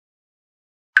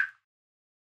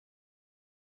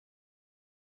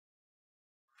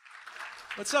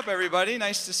What's up, everybody?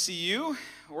 Nice to see you.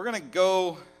 We're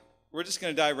just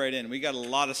going to dive right in. We got a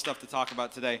lot of stuff to talk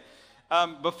about today.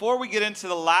 Before we get into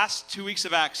the last 2 weeks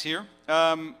of Acts here,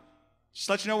 just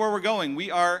let you know where we're going.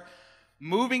 We are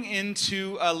moving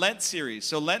into a Lent series.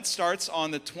 So Lent starts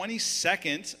on the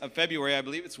 22nd of February, I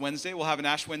believe. It's Wednesday. We'll have an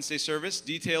Ash Wednesday service.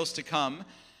 Details to come.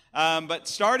 But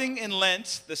starting in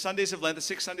Lent, the Sundays of Lent, the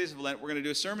 6 Sundays of Lent, we're going to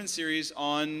do a sermon series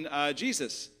on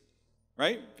Jesus.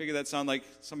 Right? Figure that sound like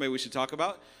somebody we should talk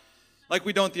about. Like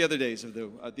we don't the other days of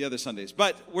the other Sundays.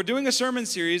 But we're doing a sermon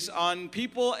series on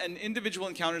people and individual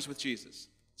encounters with Jesus.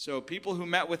 So people who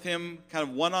met with him kind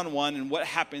of one-on-one and what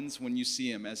happens when you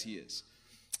see him as he is.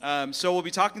 So we'll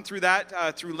be talking through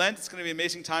that through Lent. It's going to be an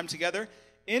amazing time together.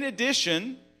 In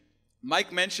addition,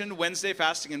 Mike mentioned Wednesday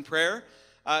fasting and prayer.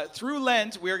 Through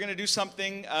Lent, we are going to do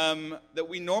something that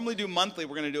we normally do monthly.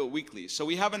 We're going to do it weekly. So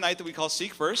we have a night that we call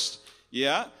Seek First.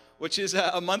 Yeah. Which is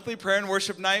a monthly prayer and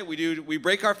worship night. We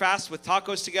break our fast with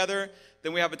tacos together.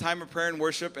 Then we have a time of prayer and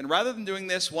worship. And rather than doing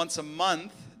this once a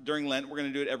month during Lent, we're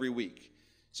going to do it every week.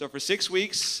 So for 6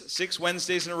 weeks, 6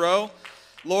 Wednesdays in a row,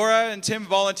 Laura and Tim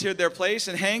volunteered their place.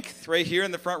 And Hank, right here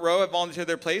in the front row, have volunteered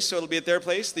their place. So it'll be at their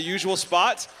place, the usual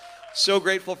spot. So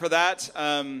grateful for that.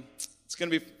 It's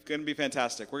going to be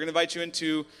fantastic. We're going to invite you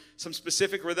into some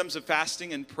specific rhythms of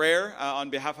fasting and prayer on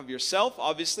behalf of yourself,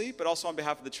 obviously, but also on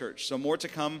behalf of the church. So more to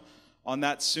come on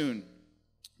that soon.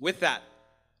 With that,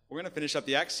 we're going to finish up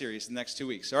the Acts series in the next 2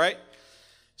 weeks, all right?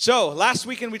 So last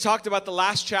weekend we talked about the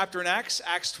last chapter in Acts,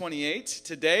 Acts 28.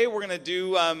 Today we're going to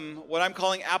do what I'm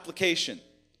calling application.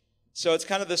 So it's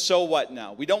kind of the so what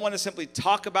now. We don't want to simply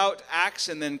talk about Acts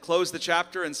and then close the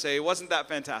chapter and say, wasn't that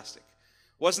fantastic?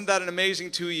 Wasn't that an amazing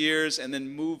 2 years, and then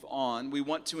move on? We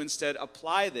want to instead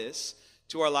apply this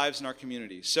to our lives and our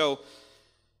community. So,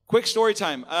 quick story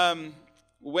time.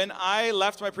 When I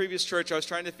left my previous church, I was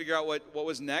trying to figure out what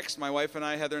was next. My wife and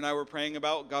I, Heather and I, were praying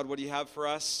about, God, what do you have for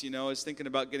us? You know, I was thinking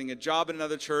about getting a job in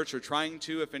another church, or trying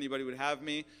to, if anybody would have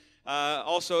me.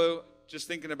 Also, just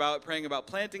thinking about praying about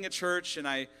planting a church, and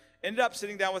I ended up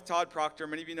sitting down with Todd Proctor.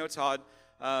 Many of you know Todd.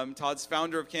 Todd's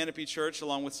founder of Canopy Church,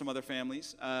 along with some other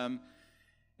families.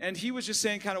 And he was just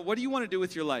saying kind of, what do you want to do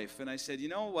with your life? And I said,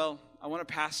 I want to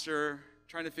pastor,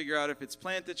 trying to figure out if it's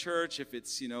plant a church, if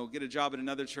it's, get a job at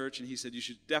another church. And he said, you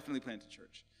should definitely plant a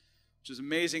church, which is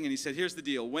amazing. And he said, here's the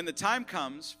deal. When the time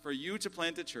comes for you to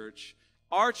plant a church,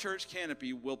 our church,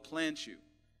 Canopy, will plant you.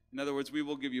 In other words, we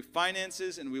will give you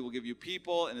finances and we will give you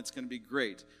people, and it's going to be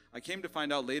great. I came to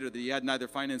find out later that he had neither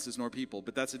finances nor people,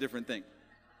 but that's a different thing.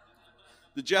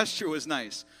 The gesture was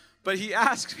nice. But he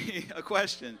asked me a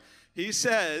question. He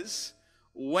says,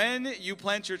 when you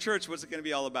plant your church, what's it going to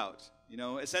be all about?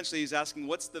 Essentially he's asking,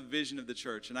 what's the vision of the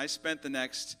church? And I spent the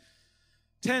next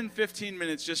 10, 15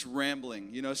 minutes just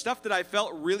rambling, stuff that I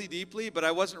felt really deeply, but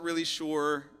I wasn't really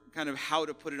sure kind of how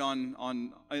to put it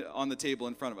on the table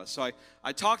in front of us. So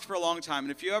I talked for a long time.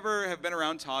 And if you ever have been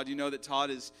around Todd, you know that Todd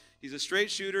he's a straight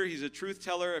shooter. He's a truth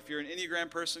teller. If you're an Enneagram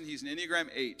person, he's an Enneagram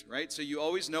 8, right? So you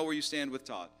always know where you stand with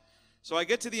Todd. So I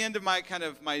get to the end of my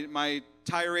my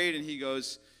tirade, and he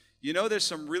goes, there's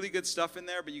some really good stuff in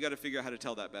there, but you got to figure out how to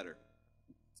tell that better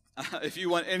if you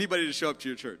want anybody to show up to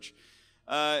your church.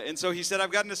 And so he said,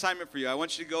 I've got an assignment for you. I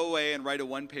want you to go away and write a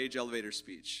 1-page elevator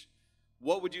speech.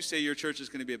 What would you say your church is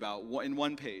going to be about in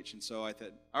 1 page? And so I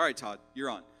said, all right, Todd, you're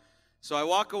on. So I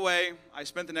walk away. I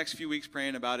spent the next few weeks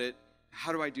praying about it.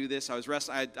 How do I do this? I was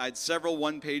I had several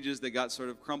 1-pages that got sort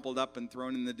of crumpled up and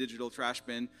thrown in the digital trash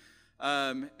bin.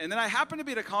 And then I happened to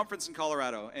be at a conference in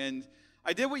Colorado, and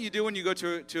I did what you do when you go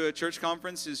to a church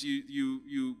conference is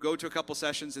you go to a couple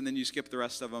sessions and then you skip the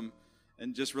rest of them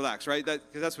and just relax, right?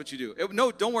 Because that's what you do.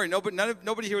 No, don't worry.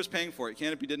 Nobody here was paying for it.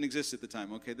 Canopy didn't exist at the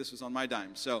time. Okay, this was on my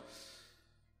dime. So,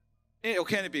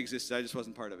 Canopy existed. I just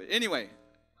wasn't part of it. Anyway,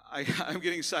 I'm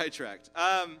getting sidetracked.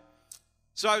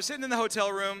 So I was sitting in the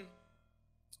hotel room,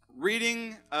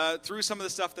 reading through some of the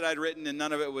stuff that I'd written, and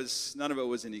none of it was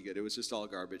any good. It was just all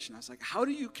garbage. And I was like, how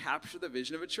do you capture the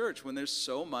vision of a church when there's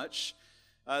so much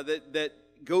that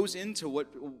goes into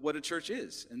what a church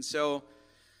is? And so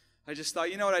I just thought,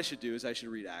 what I should do is I should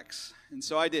read Acts. And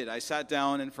so I did. I sat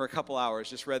down and for a couple hours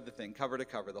just read the thing cover to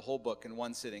cover, the whole book in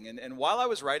one sitting. And while I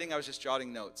was writing, I was just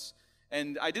jotting notes.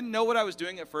 And I didn't know what I was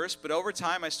doing at first, but over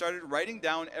time I started writing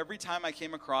down every time I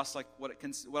came across like what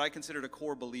I considered a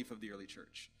core belief of the early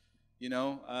church.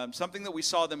 Something that we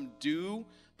saw them do,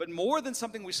 but more than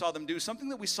something we saw them do, something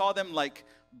that we saw them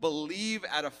believe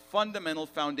at a fundamental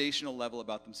foundational level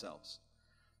about themselves.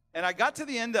 And I got to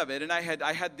the end of it, and I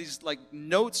had these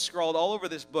notes scrawled all over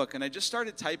this book, and I just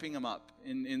started typing them up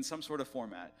in some sort of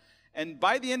format. And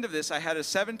by the end of this, I had a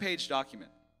 7-page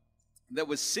document that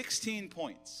was 16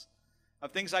 points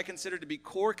of things I consider to be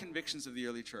core convictions of the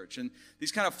early church. And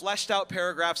these kind of fleshed out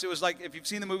paragraphs, it was like, if you've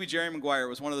seen the movie Jerry Maguire, it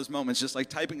was one of those moments, just like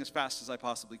typing as fast as I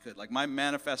possibly could, like my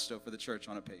manifesto for the church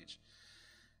on a page.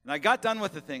 And I got done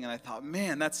with the thing, and I thought,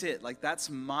 man, that's it. Like, that's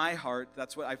my heart.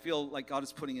 That's what I feel like God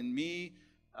is putting in me,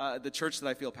 the church that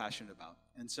I feel passionate about.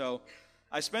 And so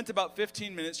I spent about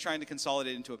 15 minutes trying to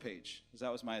consolidate into a page, because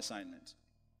that was my assignment.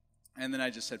 And then I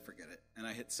just said, forget it. And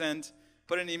I hit send.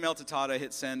 Put an email to Todd, I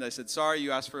hit send. I said, sorry,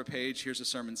 you asked for a page. Here's a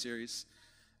sermon series.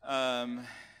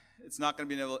 It's not going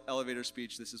to be an elevator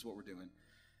speech. This is what we're doing.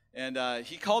 And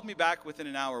he called me back within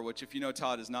an hour, which, if you know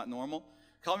Todd, is not normal.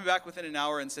 Called me back within an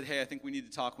hour and said, hey, I think we need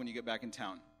to talk when you get back in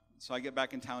town. So I get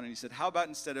back in town, and he said, how about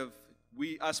instead of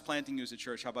us planting you as a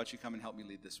church, how about you come and help me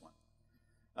lead this one?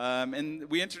 And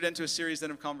we entered into a series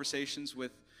then of conversations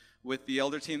with the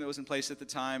elder team that was in place at the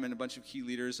time and a bunch of key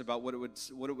leaders about what it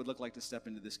would look like to step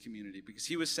into this community. Because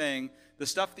he was saying, the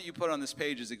stuff that you put on this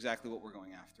page is exactly what we're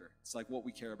going after. It's like what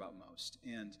we care about most.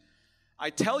 And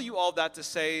I tell you all that to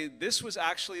say this was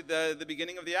actually the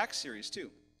beginning of the Acts series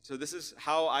too. So this is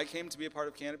how I came to be a part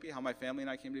of Canopy, how my family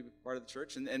and I came to be a part of the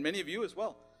church, and many of you as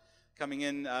well, coming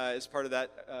in as part of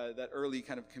that early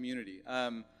kind of community.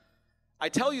 I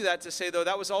tell you that to say, though,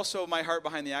 that was also my heart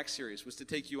behind the Acts series, was to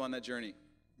take you on that journey.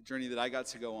 The journey that I got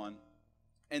to go on,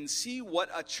 and see what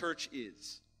a church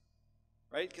is,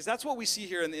 right? Because that's what we see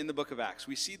here in the book of Acts.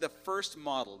 We see the first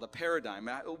model, the paradigm,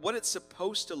 what it's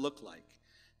supposed to look like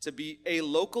to be a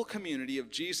local community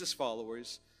of Jesus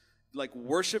followers, like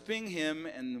worshiping him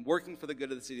and working for the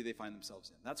good of the city they find themselves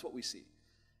in. That's what we see.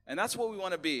 And that's what we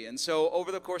want to be. And so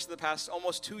over the course of the past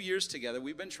almost 2 years together,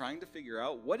 we've been trying to figure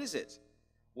out, what is it?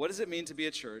 What does it mean to be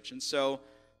a church? And so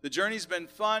the journey's been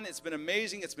fun, it's been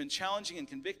amazing, it's been challenging and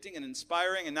convicting and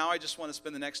inspiring, and now I just want to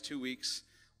spend the next 2 weeks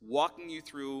walking you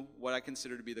through what I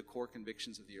consider to be the core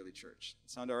convictions of the early church.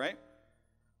 Sound all right?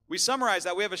 We summarize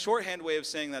that. We have a shorthand way of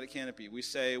saying that at Canopy. We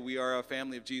say we are a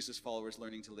family of Jesus followers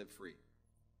learning to live free.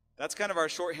 That's kind of our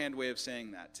shorthand way of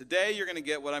saying that. Today you're going to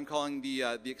get what I'm calling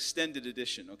the extended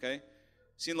edition, okay?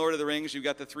 Seen Lord of the Rings, you've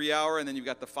got the 3-hour and then you've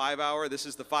got the 5-hour. This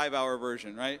is the 5-hour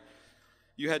version, right?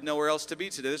 You had nowhere else to be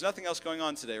today. There's nothing else going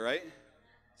on today, right?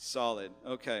 Solid.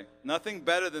 Okay. Nothing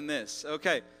better than this.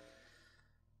 Okay.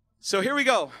 So here we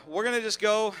go. We're going to just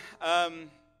go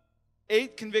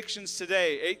 8 convictions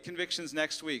today, 8 convictions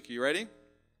next week. Are you ready?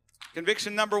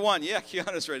 Conviction number 1. Yeah,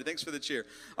 Kiana's ready. Thanks for the cheer.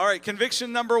 All right,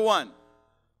 conviction number 1.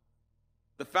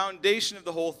 The foundation of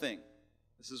the whole thing.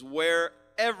 This is where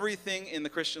everything in the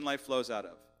Christian life flows out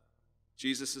of.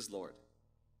 Jesus is Lord.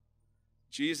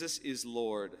 Jesus is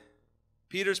Lord.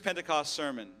 Peter's Pentecost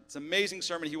sermon. It's an amazing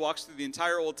sermon. He walks through the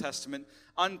entire Old Testament,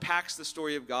 unpacks the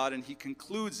story of God, and he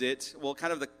concludes it. Well,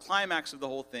 kind of the climax of the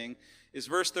whole thing is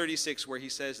verse 36, where he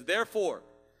says, therefore,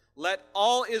 let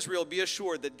all Israel be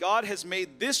assured that God has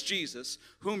made this Jesus,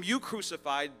 whom you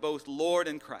crucified, both Lord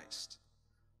and Christ.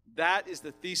 That is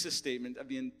the thesis statement of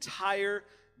the entire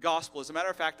gospel. As a matter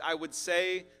of fact, I would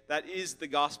say that is the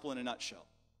gospel in a nutshell.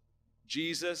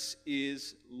 Jesus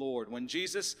is Lord. When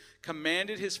Jesus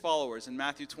commanded his followers in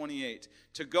Matthew 28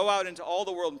 to go out into all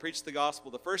the world and preach the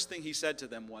gospel, the first thing he said to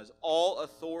them was, all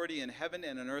authority in heaven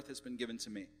and on earth has been given to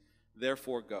me.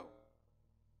 Therefore go.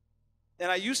 And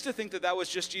I used to think that that was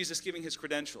just Jesus giving his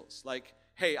credentials. Like,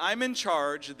 hey, I'm in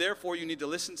charge, therefore you need to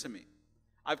listen to me.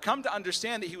 I've come to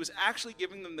understand that he was actually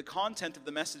giving them the content of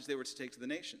the message they were to take to the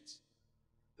nations.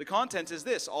 The content is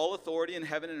this: all authority in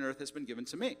heaven and earth has been given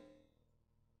to me.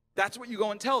 That's what you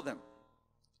go and tell them.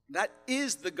 That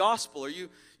is the gospel. Or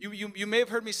you may have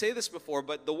heard me say this before,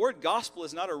 but the word gospel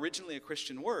is not originally a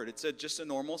Christian word. It's just a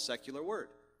normal secular word.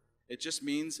 It just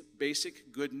means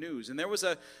basic good news. And there was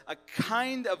a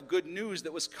kind of good news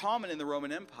that was common in the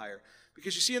Roman Empire.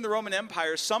 Because you see, in the Roman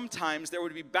Empire, sometimes there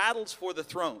would be battles for the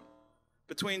throne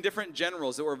between different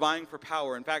generals that were vying for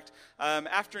power. In fact,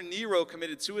 after Nero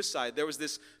committed suicide, there was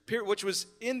this period, which was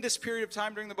in this period of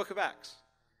time during the book of Acts.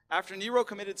 After Nero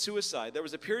committed suicide, there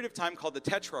was a period of time called the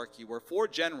Tetrarchy, where 4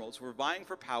 generals were vying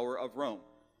for power of Rome.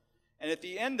 And at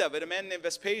the end of it, a man named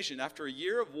Vespasian, after a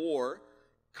year of war,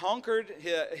 conquered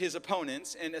his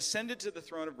opponents and ascended to the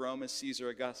throne of Rome as Caesar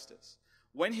Augustus.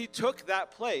 When he took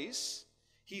that place,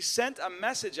 he sent a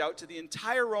message out to the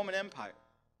entire Roman Empire.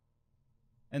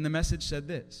 And the message said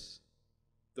this: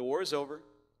 the war is over.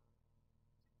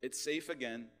 It's safe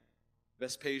again.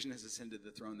 Vespasian has ascended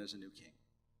the throne. There's a new king.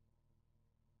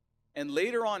 And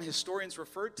later on, historians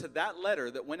referred to that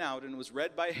letter that went out and was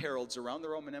read by heralds around the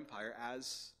Roman Empire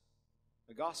as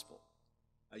a gospel,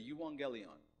 a euangelion.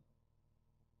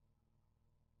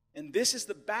 And this is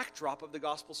the backdrop of the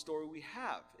gospel story we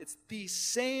have. It's the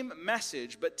same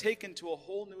message, but taken to a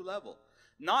whole new level.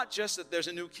 not just that there's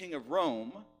a new king of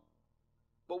Rome,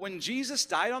 but when Jesus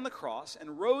died on the cross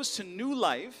and rose to new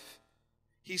life,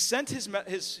 he sent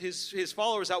his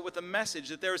followers out with a message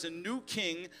that there is a new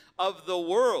king of the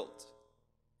world.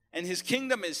 And his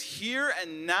kingdom is here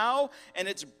and now, and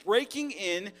it's breaking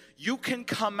in. You can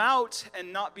come out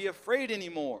and not be afraid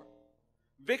anymore.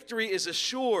 Victory is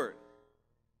assured.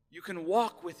 You can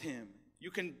walk with him.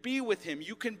 You can be with him.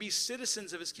 You can be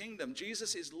citizens of his kingdom.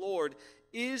 Jesus is Lord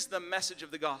is the message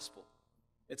of the gospel.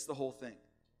 It's the whole thing.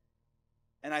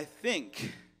 And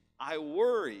I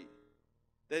worry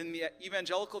that in the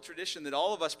evangelical tradition that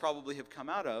all of us probably have come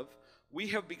out of, we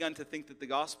have begun to think that the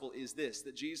gospel is this,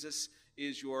 that Jesus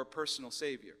is your personal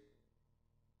Savior.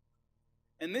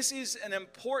 And this is an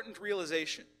important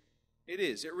realization. It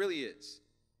is. It really is.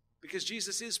 Because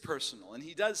Jesus is personal, and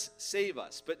he does save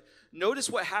us. But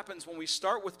notice what happens when we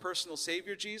start with personal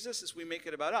Savior Jesus is we make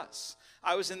it about us.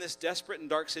 I was in this desperate and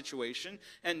dark situation,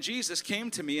 and Jesus came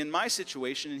to me in my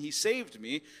situation, and he saved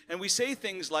me. And we say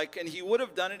things like, and he would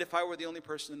have done it if I were the only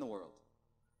person in the world.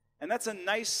 And that's a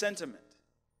nice sentiment.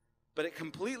 But it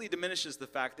completely diminishes the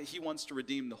fact that he wants to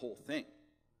redeem the whole thing.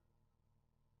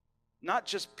 Not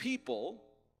just people,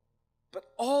 but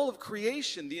all of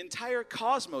creation, the entire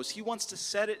cosmos. He wants to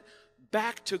set it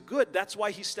back to good. That's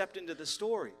why he stepped into the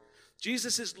story.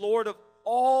 Jesus is Lord of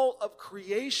all of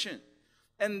creation.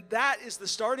 And that is the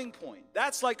starting point.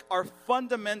 That's like our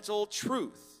fundamental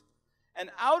truth. And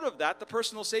out of that, the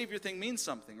personal Savior thing means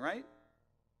something, right?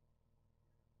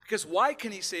 Because why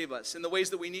can he save us in the ways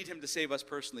that we need him to save us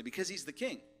personally? Because he's the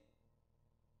king.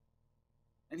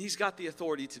 And he's got the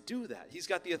authority to do that. He's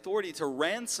got the authority to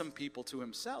ransom people to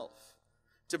himself,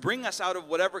 to bring us out of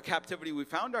whatever captivity we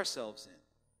found ourselves in,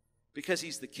 because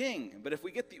he's the king. But if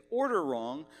we get the order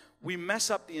wrong, we mess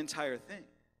up the entire thing.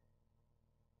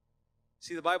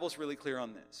 See, the Bible's really clear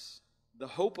on this. The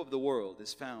hope of the world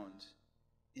is found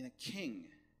in a king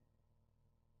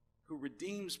who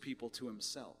redeems people to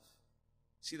himself.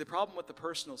 See, the problem with the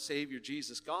personal Savior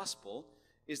Jesus gospel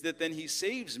is that then he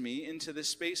saves me into this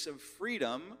space of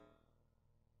freedom,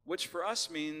 which for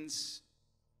us means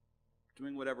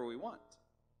doing whatever we want.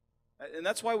 And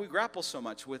that's why we grapple so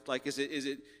much with, like, is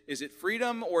it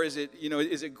freedom, or is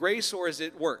it grace, or is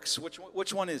it works?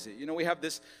 Which one is it? We have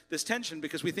this tension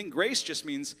because we think grace just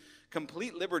means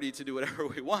complete liberty to do whatever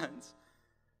we want.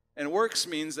 And works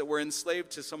means that we're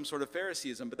enslaved to some sort of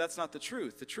Phariseeism, but that's not the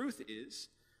truth. The truth is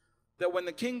that when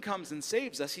the king comes and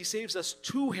saves us, he saves us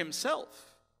to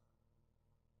himself.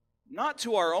 Not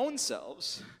to our own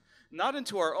selves, not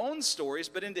into our own stories,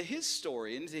 but into his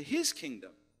story, into his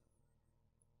kingdom.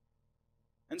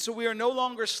 And so we are no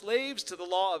longer slaves to the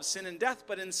law of sin and death,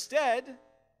 but instead,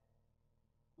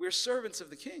 we're servants of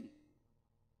the king.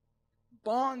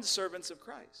 Bond servants of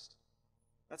Christ.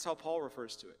 That's how Paul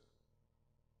refers to it.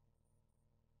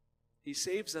 He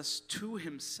saves us to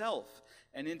himself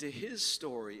and into his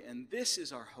story, and this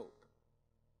is our hope.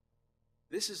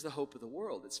 This is the hope of the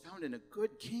world. It's found in a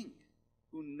good king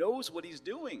who knows what he's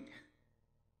doing.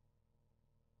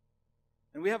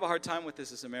 And we have a hard time with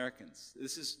this as Americans.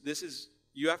 This is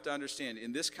you have to understand,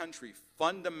 in this country,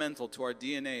 fundamental to our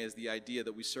DNA is the idea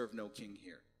that we serve no king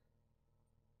here.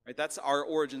 Right? That's our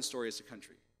origin story as a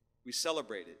country. We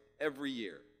celebrate it every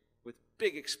year with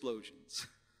big explosions.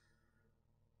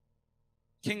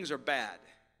 Kings are bad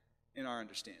in our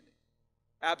understanding.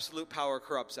 Absolute power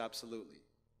corrupts absolutely.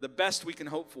 The best we can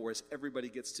hope for is everybody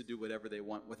gets to do whatever they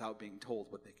want without being told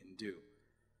what they can do.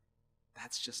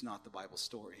 That's just not the Bible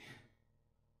story.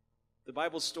 The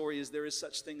Bible story is there is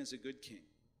such thing as a good king.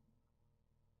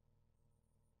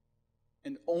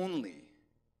 And only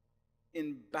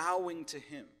in bowing to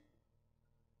him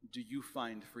do you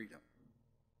find freedom.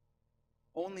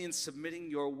 Only in submitting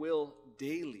your will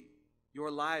daily, your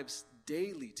lives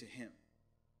daily to him,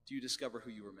 do you discover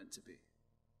who you were meant to be.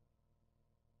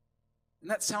 And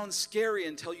that sounds scary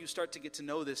until you start to get to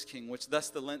know this king, which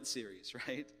thus the Lent series,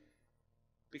 right?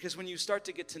 Because when you start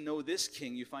to get to know this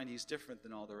king, you find he's different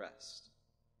than all the rest.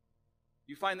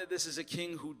 You find that this is a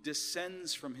king who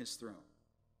descends from his throne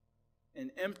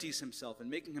and empties himself and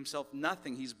making himself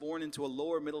nothing. He's born into a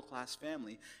lower middle class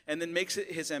family and then makes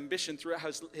it his ambition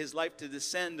throughout his life to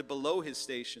descend below his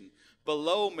station,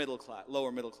 below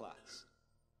lower middle class,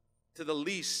 to the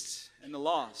least and the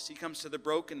lost. He comes to the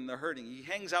broken and the hurting. He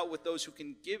hangs out with those who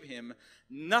can give him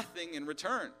nothing in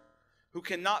return, who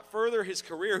cannot further his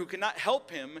career, who cannot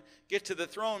help him get to the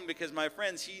throne, because, my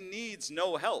friends, he needs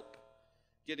no help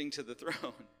getting to the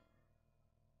throne.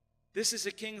 This is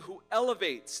a king who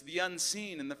elevates the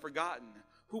unseen and the forgotten,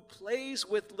 who plays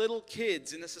with little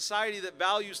kids in a society that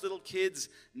values little kids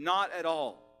not at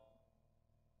all.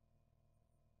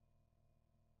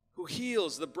 who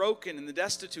heals the broken and the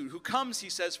destitute, who comes, he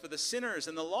says, for the sinners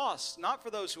and the lost, not for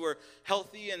those who are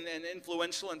healthy and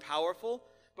influential and powerful,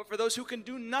 but for those who can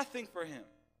do nothing for him.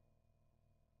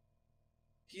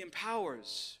 He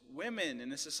empowers women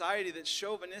in a society that's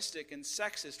chauvinistic and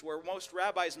sexist, where most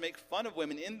rabbis make fun of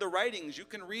women. In the writings, you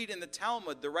can read in the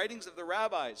Talmud, the writings of the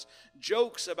rabbis,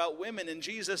 jokes about women, and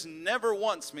Jesus never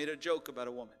once made a joke about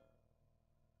a woman.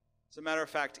 As a matter of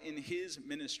fact, in his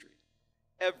ministry,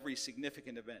 every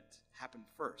significant event happened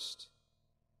first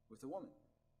with a woman.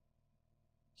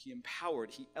 He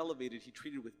empowered, he elevated, he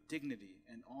treated with dignity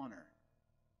and honor.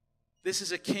 This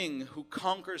is a king who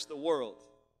conquers the world,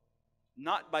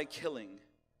 not by killing,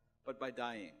 but by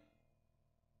dying.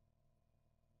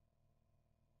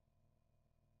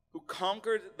 Who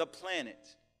conquered the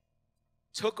planet,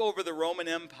 took over the Roman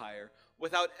Empire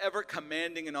without ever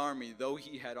commanding an army, though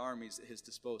he had armies at his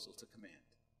disposal to command.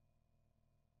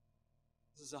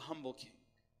 This is a humble king.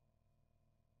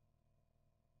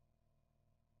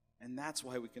 And that's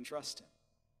why we can trust him.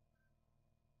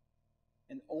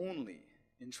 And only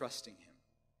in trusting him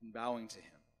and bowing to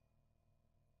him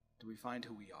do we find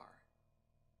who we are.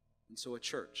 And so a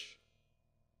church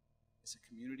is a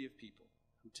community of people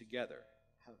who together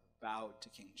have bowed to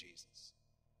King Jesus.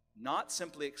 Not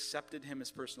simply accepted him as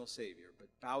personal Savior, but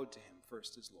bowed to him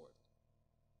first as Lord.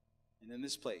 And in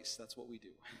this place, that's what we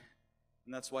do.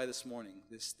 And that's why this morning,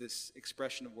 this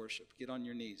expression of worship, get on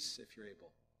your knees if you're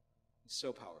able, is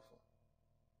so powerful.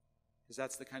 Because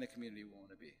that's the kind of community we want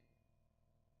to be.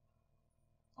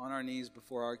 On our knees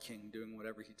before our King, doing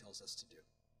whatever he tells us to do.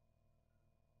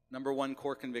 Number one,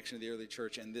 core conviction of the early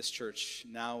church and this church,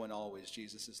 now and always,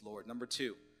 Jesus is Lord. Number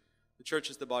two, the church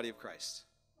is the body of Christ.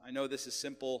 I know this is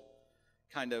simple,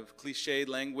 kind of cliched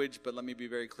language, but let me be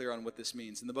very clear on what this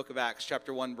means. In the book of Acts,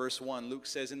 chapter 1, verse 1, Luke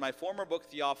says, "In my former book,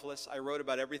 Theophilus, I wrote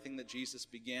about everything that Jesus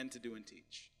began to do and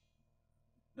teach."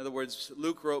 In other words,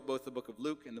 Luke wrote both the book of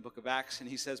Luke and the book of Acts, and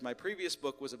he says, my previous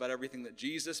book was about everything that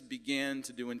Jesus began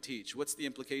to do and teach. What's the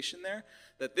implication there?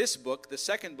 That this book, the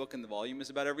second book in the volume, is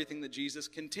about everything that Jesus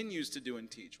continues to do and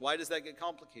teach. Why does that get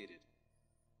complicated?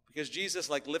 Because Jesus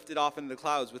lifted off into the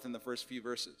clouds within the first few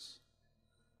verses.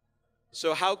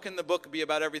 So how can the book be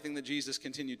about everything that Jesus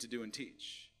continued to do and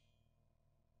teach?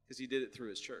 Because he did it through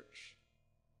his church.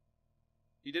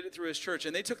 He did it through his church,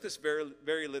 and they took this very,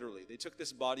 very literally. They took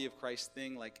this body of Christ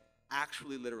thing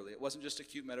actually literally. It wasn't just a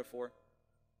cute metaphor.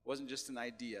 It wasn't just an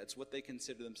idea. It's what they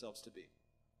consider themselves to be.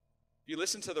 If you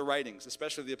listen to the writings,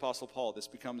 especially the Apostle Paul, this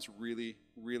becomes really,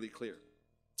 really clear.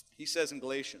 He says in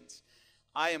Galatians,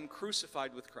 "I am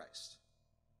crucified with Christ.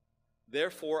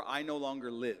 Therefore I no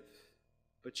longer live,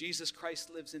 but Jesus Christ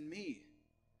lives in me.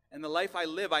 And the life I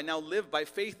live, I now live by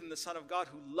faith in the Son of God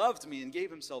who loved me and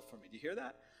gave himself for me." Do you hear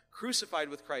that? Crucified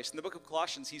with Christ. In the book of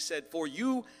Colossians, he said, "For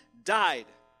you died.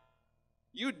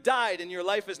 You died, and your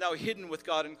life is now hidden with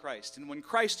God in Christ. And when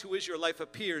Christ, who is your life,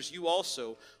 appears, you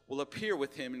also will appear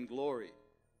with him in glory."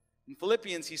 In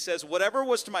Philippians, he says, "Whatever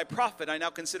was to my profit, I now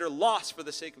consider loss for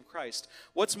the sake of Christ.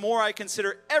 What's more, I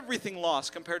consider everything loss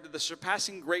compared to the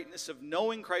surpassing greatness of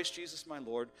knowing Christ Jesus my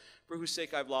Lord, for whose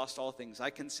sake I've lost all things. I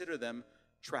consider them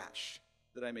trash,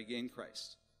 that I may gain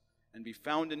Christ and be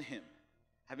found in him,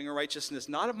 having a righteousness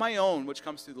not of my own, which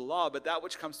comes through the law, but that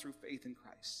which comes through faith in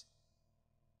Christ."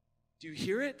 Do you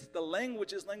hear it? The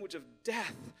language is language of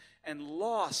death and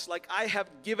loss, like I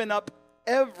have given up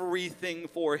everything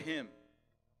for him.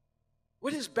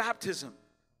 What is baptism?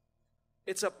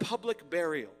 It's a public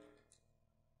burial.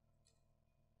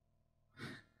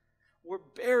 We're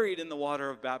buried in the water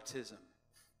of baptism,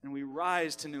 and we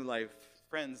rise to new life.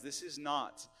 Friends, this is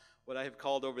not what I have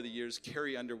called over the years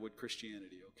Carrie Underwood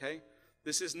Christianity, okay?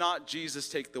 This is not Jesus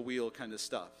take the wheel kind of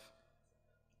stuff.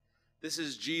 This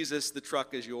is Jesus, the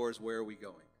truck is yours, where are we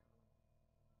going?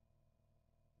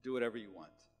 Do whatever you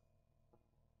want.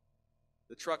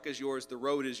 The truck is yours, the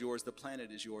road is yours, the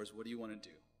planet is yours. What do you want to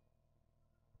do?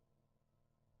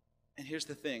 And here's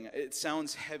the thing. It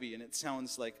sounds heavy and it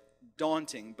sounds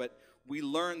daunting, but we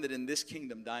learn that in this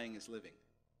kingdom, dying is living.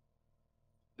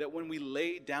 That when we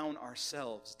lay down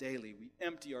ourselves daily, we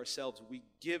empty ourselves, we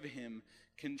give him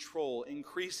control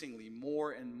increasingly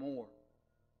more and more.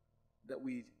 That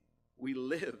we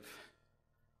live.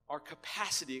 Our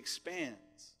capacity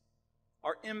expands.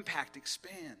 Our impact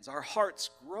expands. Our hearts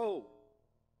grow.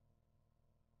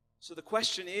 So the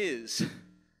question is,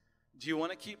 do you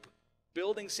want to keep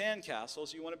building sandcastles?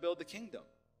 Or do you want to build the kingdom?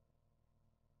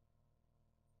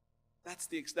 That's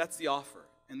the offer.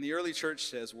 And the early church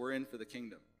says we're in for the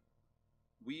kingdom.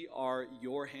 We are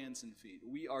your hands and feet.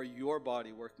 We are your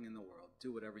body working in the world.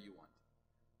 Do whatever you want.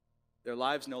 Their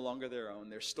lives no longer their own.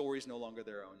 Their stories no longer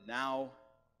their own. Now,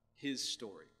 his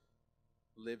story.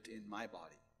 lived in my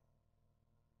body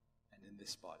and in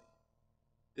this body.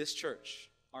 This church,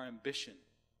 our ambition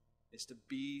is to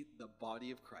be the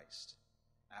body of Christ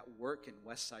at work in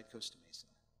Westside, Costa Mesa,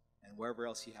 and wherever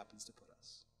else he happens to put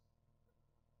us.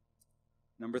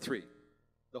 Number 3,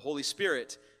 the Holy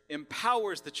Spirit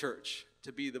empowers the church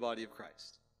to be the body of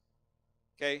Christ.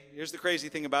 Okay, here's the crazy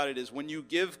thing about it is when you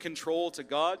give control to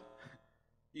God,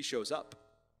 he shows up.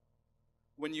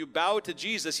 When you bow to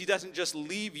Jesus, he doesn't just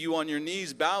leave you on your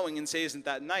knees bowing and say, isn't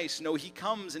that nice? No, he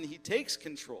comes and he takes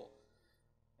control.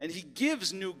 And he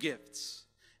gives new gifts.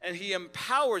 And he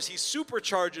empowers, he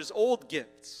supercharges old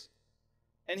gifts.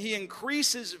 And he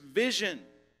increases vision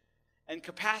and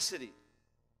capacity.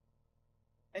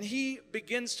 And he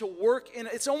begins to work in,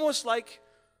 it's almost like,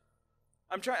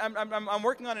 I'm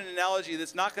working on an analogy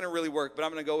that's not going to really work, but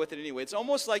I'm going to go with it anyway. It's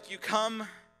almost like you come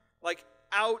like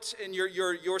out and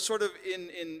you're sort of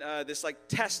in this like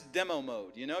test demo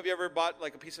mode. You know, have you ever bought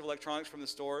like a piece of electronics from the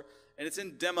store and it's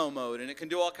in demo mode and it can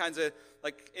do all kinds of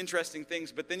like interesting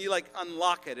things, but then you like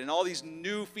unlock it and all these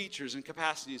new features and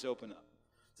capacities open up.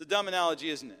 It's a dumb analogy,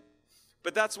 isn't it?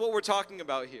 But that's what we're talking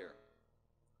about here.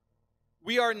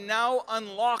 We are now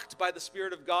unlocked by the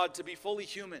Spirit of God to be fully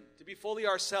human, to be fully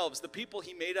ourselves, the people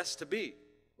he made us to be,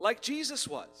 like Jesus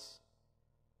was.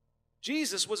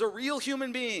 Jesus was a real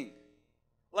human being,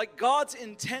 like God's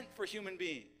intent for human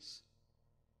beings.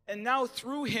 And now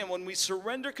through him, when we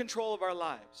surrender control of our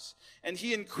lives, and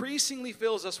he increasingly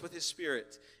fills us with his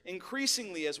Spirit,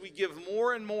 increasingly as we give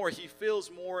more and more, he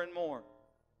fills more and more.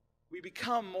 We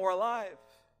become more alive,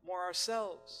 more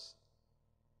ourselves.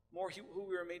 More who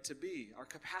we were made to be. Our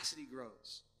capacity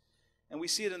grows. And we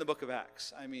see it in the book of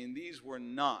Acts. I mean, these were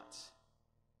not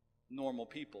normal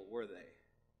people, were they?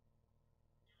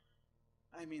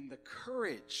 I mean, the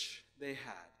courage they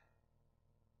had.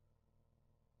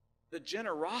 The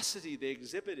generosity they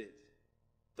exhibited.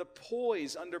 The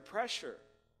poise under pressure.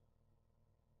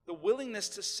 The willingness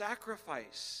to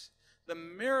sacrifice. The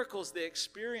miracles they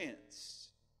experienced.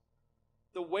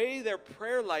 The way their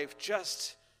prayer life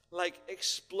just like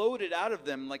exploded out of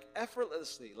them like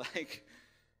effortlessly. Like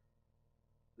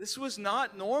this was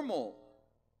not normal.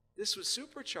 This was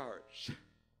supercharged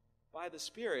by the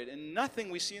Spirit. And nothing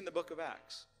we see in the book of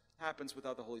Acts happens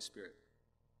without the Holy Spirit.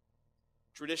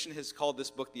 Tradition has called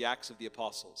this book the Acts of the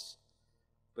Apostles,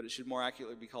 but it should more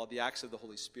accurately be called the Acts of the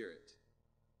Holy Spirit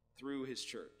through his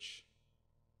church.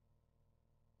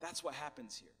 That's what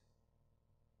happens here.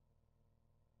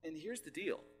 And here's the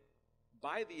deal.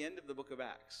 By the end of the book of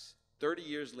Acts, 30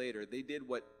 years later, they did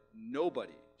what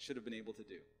nobody should have been able to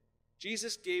do.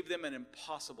 Jesus gave them an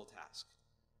impossible task.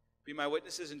 Be my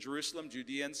witnesses in Jerusalem,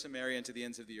 Judea, and Samaria, and to the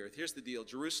ends of the earth. Here's the deal.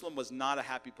 Jerusalem was not a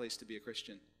happy place to be a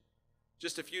Christian.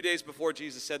 Just a few days before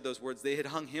Jesus said those words, they had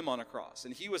hung him on a cross,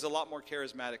 and he was a lot more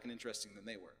charismatic and interesting than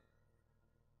they were.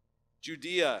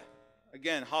 Judea,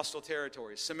 again, hostile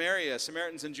territory. Samaria,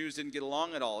 Samaritans and Jews didn't get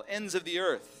along at all. Ends of the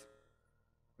earth.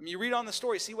 I mean, you read on the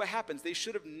story, see what happens. They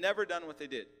should have never done what they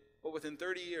did. But within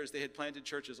 30 years, they had planted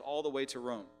churches all the way to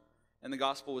Rome. And the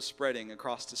gospel was spreading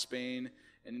across to Spain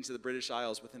and into the British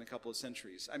Isles within a couple of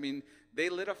centuries. I mean, they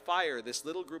lit a fire, this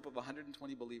little group of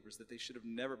 120 believers that they should have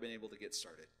never been able to get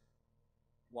started.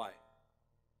 Why?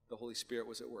 The Holy Spirit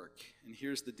was at work. And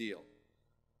here's the deal.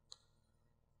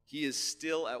 He is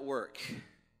still at work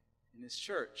in his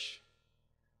church.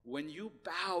 When you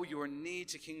bow your knee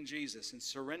to King Jesus and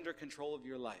surrender control of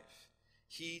your life,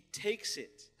 he takes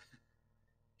it.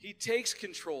 He takes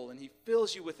control and he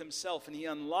fills you with himself and he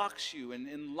unlocks you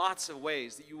in lots of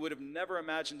ways that you would have never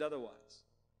imagined otherwise.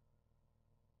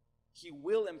 He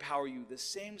will empower you. The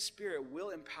same Spirit will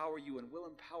empower you and will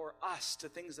empower us to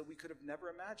things that we could have never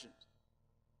imagined.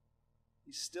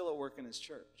 He's still at work in his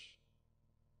church.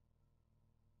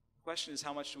 The question is,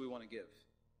 how much do we want to give?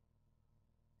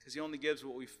 Because he only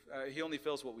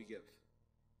fills what we give.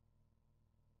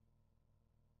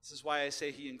 This is why I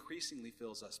say he increasingly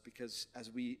fills us, because as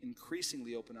we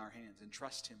increasingly open our hands and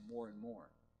trust him more and more,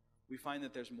 we find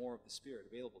that there's more of the Spirit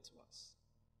available to us.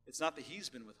 It's not that he's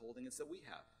been withholding, it's that we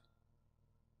have.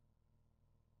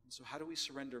 And so how do we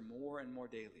surrender more and more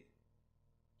daily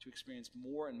to experience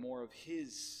more and more of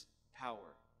his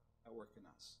power at work in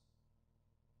us?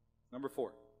 Number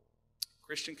 4,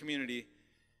 Christian community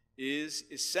is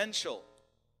essential.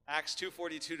 Acts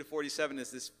 2:42-47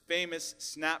 is this famous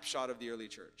snapshot of the early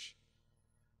church,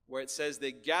 where it says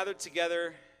they gathered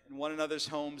together in one another's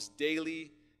homes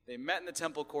daily. They met in the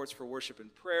temple courts for worship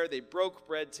and prayer. They broke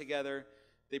bread together.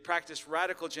 They practiced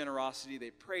radical generosity.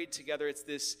 They prayed together. It's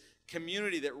this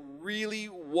community that really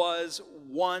was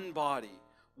one body,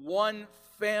 one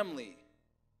family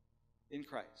in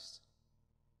Christ.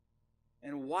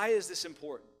 And why is this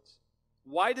important?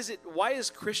 Why is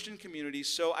Christian community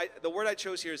the word I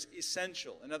chose here is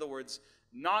essential. In other words,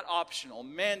 not optional,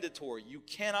 mandatory. You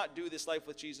cannot do this life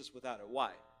with Jesus without it.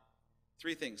 Why?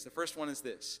 Three things. The first one is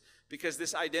this. Because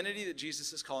this identity that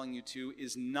Jesus is calling you to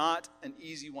is not an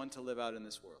easy one to live out in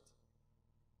this world.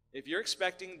 If you're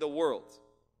expecting the world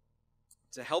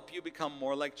to help you become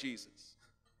more like Jesus,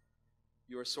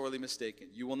 you are sorely mistaken.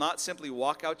 You will not simply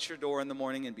walk out your door in the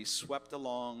morning and be swept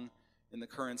along in the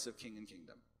currents of King and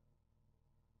Kingdom.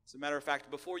 As a matter of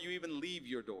fact, before you even leave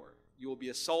your door, you will be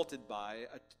assaulted by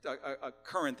a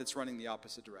current that's running the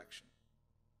opposite direction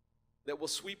that will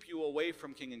sweep you away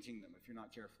from King and Kingdom if you're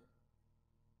not careful,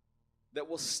 that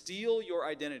will steal your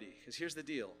identity. Because here's the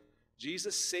deal.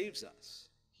 Jesus saves us.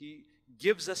 He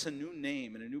gives us a new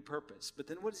name and a new purpose. But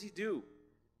then what does he do?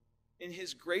 In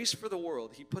his grace for the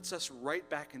world, he puts us right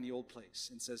back in the old place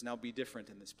and says, now be different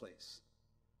in this place.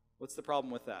 What's the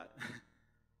problem with that?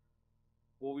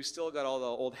 Well, we still got all the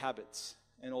old habits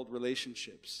and old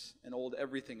relationships and old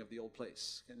everything of the old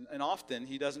place. And often,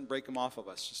 he doesn't break them off of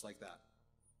us just like that.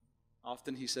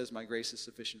 Often he says, my grace is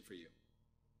sufficient for you.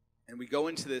 And we go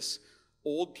into this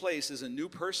old place as a new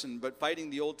person, but fighting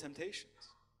the old temptations.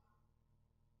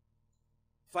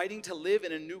 Fighting to live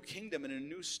in a new kingdom and a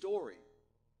new story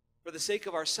for the sake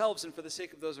of ourselves and for the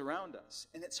sake of those around us.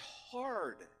 And it's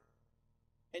hard.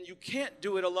 And you can't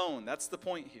do it alone. That's the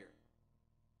point here.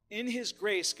 In his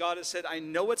grace, God has said, I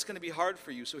know it's going to be hard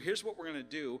for you, so here's what we're going to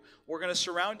do. We're going to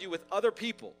surround you with other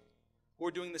people who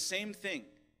are doing the same thing.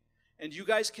 And you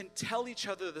guys can tell each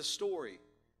other the story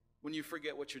when you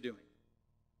forget what you're doing.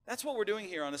 That's what we're doing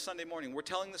here on a Sunday morning. We're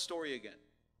telling the story again.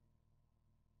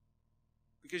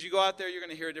 Because you go out there, you're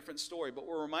going to hear a different story. But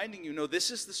we're reminding you, no,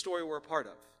 this is the story we're a part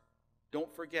of.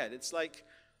 Don't forget. It's like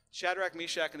Shadrach,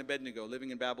 Meshach, and Abednego living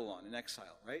in Babylon in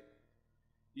exile, right?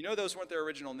 You know those weren't their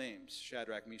original names,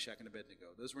 Shadrach, Meshach, and Abednego.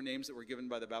 Those were names that were given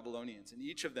by the Babylonians, and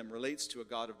each of them relates to a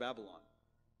god of Babylon.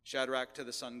 Shadrach to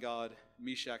the sun god,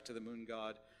 Meshach to the moon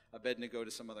god, Abednego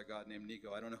to some other god named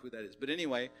Nego. I don't know who that is. But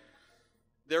anyway,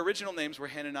 their original names were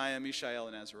Hananiah, Mishael,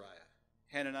 and Azariah.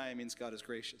 Hananiah means God is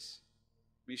gracious.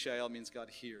 Mishael means God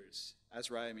hears.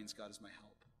 Azariah means God is my help.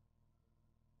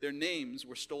 Their names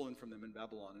were stolen from them in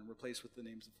Babylon and replaced with the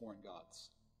names of foreign gods.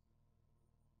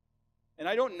 And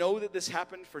I don't know that this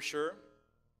happened for sure,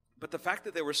 but the fact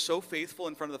that they were so faithful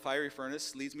in front of the fiery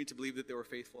furnace leads me to believe that they were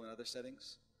faithful in other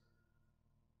settings.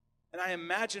 And I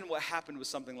imagine what happened with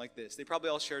something like this. They probably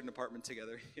all shared an apartment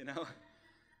together, you know?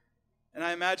 And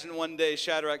I imagine one day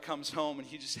Shadrach comes home and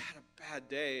he just had a bad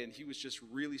day and he was just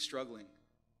really struggling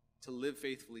to live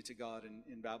faithfully to God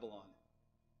in Babylon.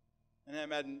 And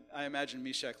I imagine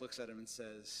Meshach looks at him and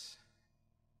says,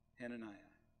 Hananiah,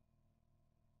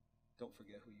 don't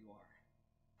forget who you are.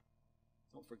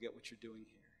 Don't forget what you're doing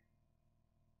here.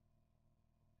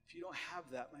 If you don't have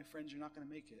that, my friends, you're not going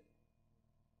to make it.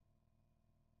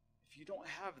 If you don't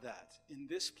have that in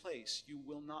this place, you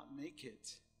will not make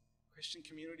it. Christian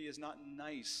community is not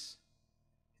nice.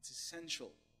 It's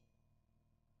essential.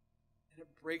 And it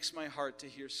breaks my heart to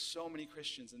hear so many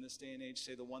Christians in this day and age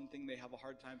say the one thing they have a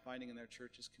hard time finding in their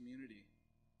church is community.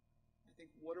 I think,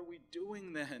 what are we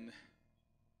doing then?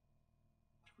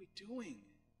 What are we doing?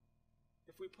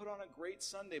 If we put on a great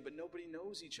Sunday, but nobody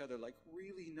knows each other, like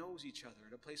really knows each other,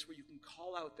 at a place where you can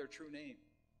call out their true name.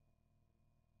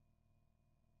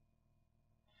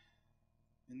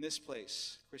 In this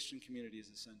place, Christian community is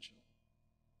essential.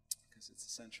 Because it's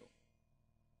essential.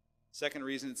 Second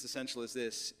reason it's essential is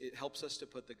this: it helps us to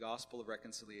put the gospel of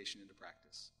reconciliation into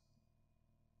practice.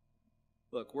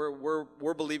 Look,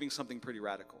 we're believing something pretty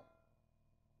radical,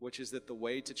 which is that the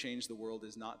way to change the world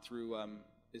is not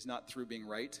through being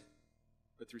right,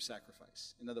 but through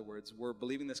sacrifice. In other words, we're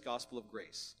believing this gospel of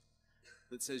grace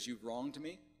that says you've wronged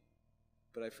me,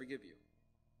 but I forgive you.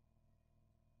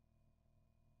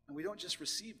 And we don't just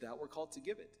receive that, we're called to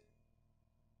give it.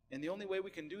 And the only way we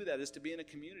can do that is to be in a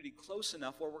community close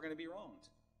enough where we're going to be wronged.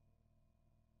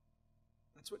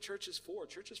 That's what church is for.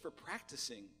 Church is for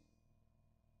practicing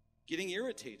getting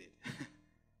irritated.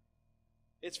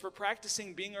 It's for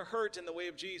practicing being hurt in the way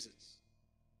of Jesus.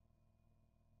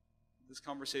 This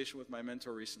conversation with my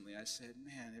mentor recently, I said,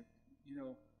 man,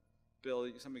 Bill,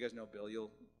 some of you guys know Bill.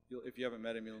 You'll if you haven't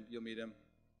met him, you'll meet him.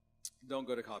 Don't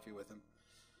go to coffee with him.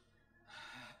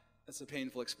 That's a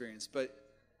painful experience. But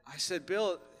I said,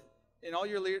 Bill, in all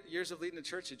your years of leading the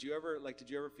church, did you ever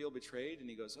feel betrayed? And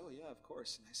he goes, oh yeah, of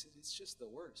course. And I said, it's just the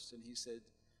worst. And he said,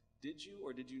 did you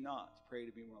or did you not pray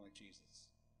to be more like Jesus?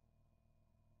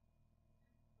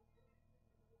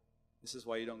 This is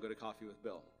why you don't go to coffee with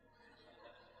Bill.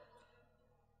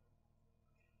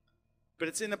 But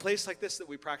it's in a place like this that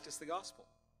we practice the gospel.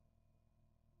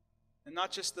 And not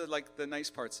just the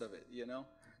nice parts of it,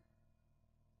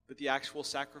 but the actual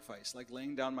sacrifice, like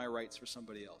laying down my rights for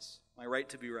somebody else. My right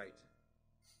to be right.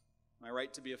 My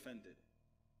right to be offended.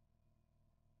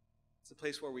 It's a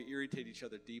place where we irritate each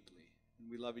other deeply, and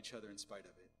we love each other in spite of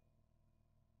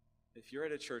it. If you're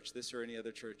at a church, this or any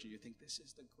other church, and you think, this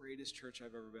is the greatest church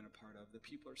I've ever been a part of, the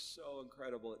people are so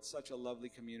incredible, it's such a lovely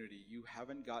community, you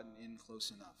haven't gotten in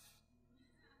close enough.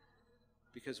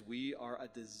 Because we are a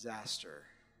disaster.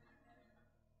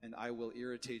 And I will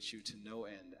irritate you to no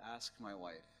end. Ask my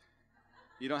wife.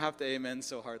 You don't have to amen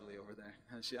so hardly over there.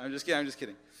 I'm just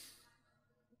kidding.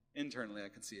 Internally, I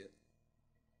can see it.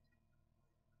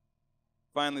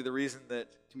 Finally, the reason that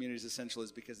community is essential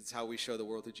is because it's how we show the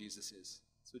world who Jesus is.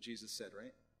 That's what Jesus said,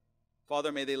 right?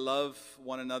 Father, may they love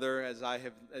one another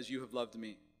as you have loved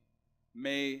me.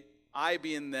 May I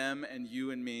be in them and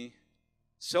you in me,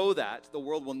 so that the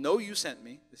world will know you sent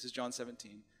me. This is John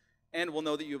 17. And will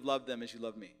know that you have loved them as you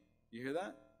love me. You hear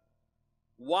that?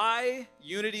 Why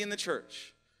unity in the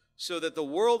church? So that the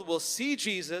world will see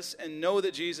Jesus and know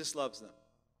that Jesus loves them.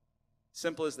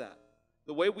 Simple as that.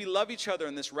 The way we love each other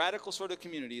in this radical sort of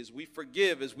community is we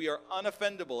forgive, as we are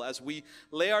unoffendable, as we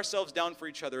lay ourselves down for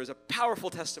each other, is a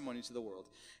powerful testimony to the world.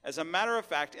 As a matter of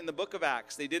fact, in the book of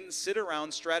Acts, they didn't sit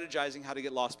around strategizing how to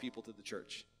get lost people to the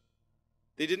church.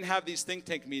 They didn't have these think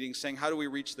tank meetings saying, how do we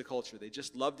reach the culture? They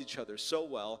just loved each other so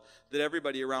well that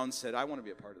everybody around said, I want to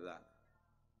be a part of that.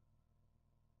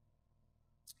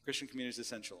 Christian community is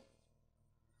essential.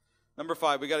 Number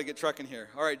 5, we got to get trucking here.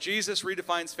 All right, Jesus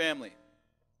redefines family.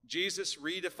 Jesus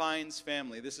redefines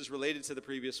family. This is related to the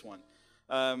previous one.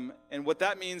 And what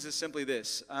that means is simply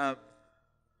this.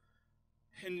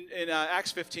 In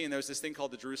Acts 15, there was this thing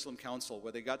called the Jerusalem Council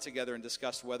where they got together and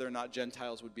discussed whether or not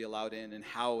Gentiles would be allowed in and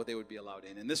how they would be allowed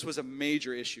in. And this was a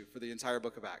major issue for the entire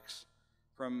book of Acts.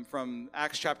 From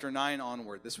Acts chapter 9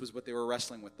 onward, this was what they were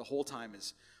wrestling with the whole time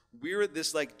is, we're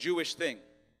this Jewish thing.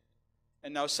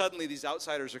 And now suddenly these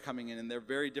outsiders are coming in and they're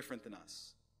very different than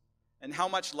us. And how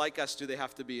much like us do they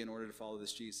have to be in order to follow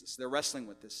this Jesus? They're wrestling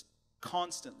with this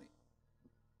constantly.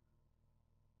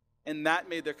 And that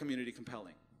made their community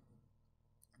compelling.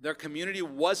 Their community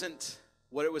wasn't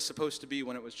what it was supposed to be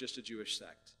when it was just a Jewish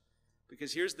sect.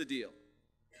 Because here's the deal.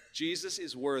 Jesus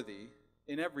is worthy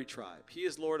in every tribe. He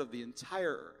is Lord of the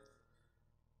entire earth.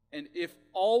 And if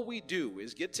all we do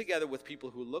is get together with people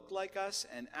who look like us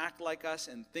and act like us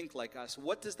and think like us,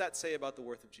 what does that say about the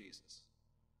worth of Jesus?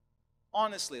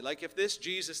 Honestly, if this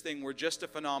Jesus thing were just a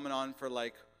phenomenon for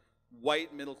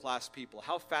white middle-class people,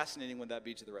 how fascinating would that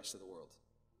be to the rest of the world?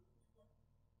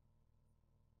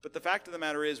 But the fact of the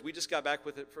matter is, we just got back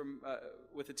with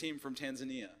a team from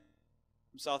Tanzania,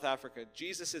 from South Africa.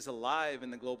 Jesus is alive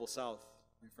in the global south,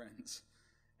 my friends.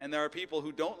 And there are people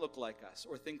who don't look like us,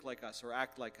 or think like us, or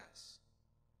act like us,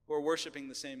 who are worshiping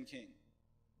the same king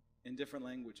in different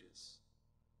languages.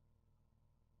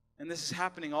 And this is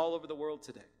happening all over the world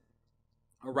today.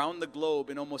 Around the globe,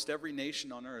 in almost every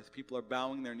nation on earth, people are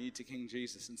bowing their knee to King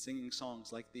Jesus and singing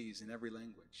songs like these in every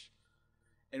language.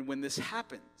 And when this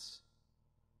happens,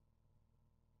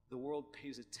 the world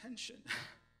pays attention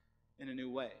in a new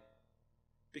way.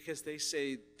 Because they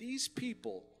say, these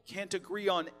people can't agree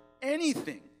on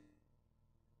anything.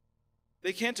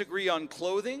 They can't agree on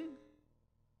clothing,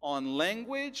 on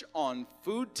language, on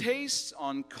food tastes,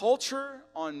 on culture,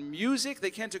 on music.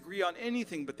 They can't agree on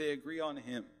anything, but they agree on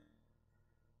him.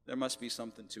 There must be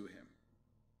something to him.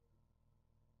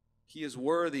 He is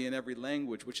worthy in every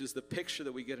language, which is the picture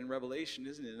that we get in Revelation,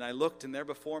 isn't it? And I looked, and there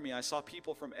before me I saw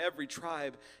people from every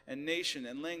tribe and nation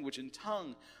and language and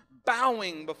tongue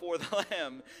bowing before the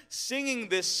Lamb, singing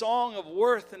this song of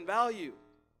worth and value.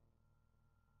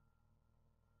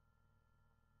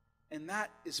 And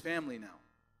that is family now.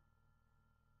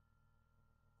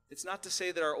 It's not to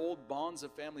say that our old bonds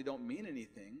of family don't mean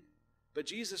anything, but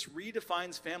Jesus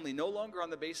redefines family no longer on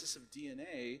the basis of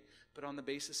DNA, but on the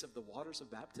basis of the waters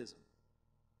of baptism.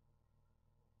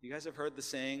 You guys have heard the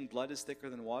saying, blood is thicker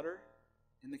than water?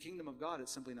 In the kingdom of God,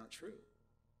 it's simply not true.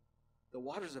 The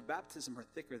waters of baptism are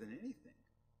thicker than anything.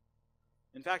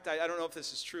 In fact, I don't know if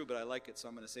this is true, but I like it, so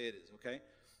I'm going to say it is, okay?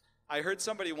 I heard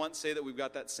somebody once say that we've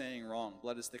got that saying wrong,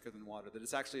 blood is thicker than water, that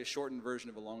it's actually a shortened version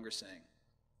of a longer saying,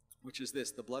 which is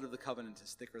this: the blood of the covenant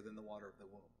is thicker than the water of the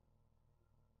womb.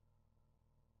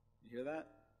 You hear that?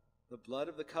 The blood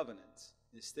of the covenant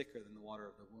is thicker than the water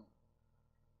of the womb.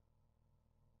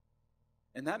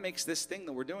 And that makes this thing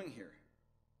that we're doing here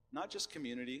not just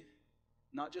community,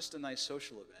 not just a nice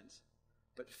social event,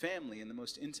 but family in the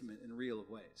most intimate and real of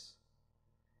ways.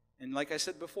 And like I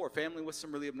said before, family with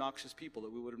some really obnoxious people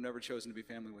that we would have never chosen to be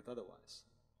family with otherwise.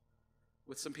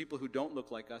 With some people who don't look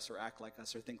like us or act like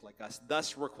us or think like us,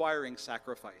 thus requiring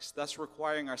sacrifice, thus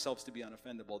requiring ourselves to be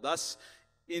unoffendable, thus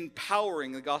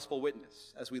empowering the gospel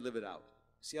witness as we live it out.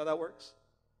 See how that works?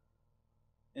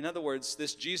 In other words,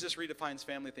 this Jesus redefines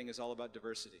family thing is all about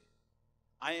diversity.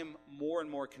 I am more and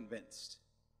more convinced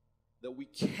that we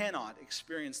cannot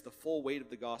experience the full weight of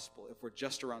the gospel if we're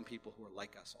just around people who are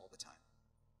like us all the time.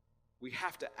 We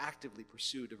have to actively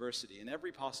pursue diversity in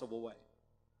every possible way.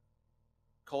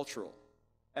 Cultural,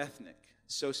 ethnic,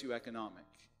 socioeconomic,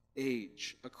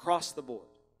 age, across the board.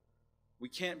 We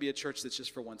can't be a church that's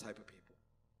just for one type of people.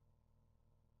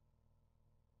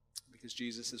 Because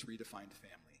Jesus has redefined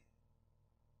family.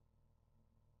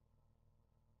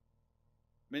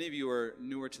 Many of you are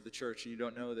newer to the church and you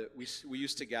don't know that we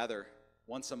used to gather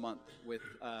once a month with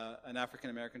an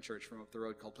African-American church from up the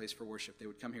road called Place for Worship. They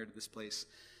would come here to this place.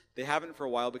 They haven't for a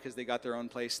while because they got their own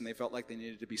place and they felt like they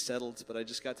needed to be settled, but I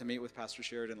just got to meet with Pastor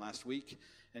Sheridan last week,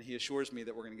 and he assures me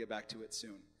that we're going to get back to it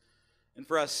soon. And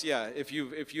for us, yeah, if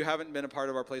you haven't been a part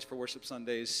of our Place for Worship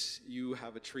Sundays, you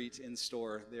have a treat in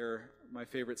store. They're my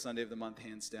favorite Sunday of the month,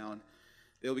 hands down.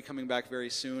 They'll be coming back very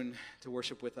soon to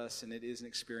worship with us, and it is an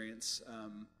experience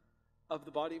of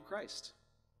the body of Christ.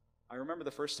 I remember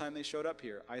the first time they showed up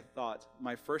here,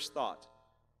 my first thought,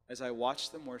 as I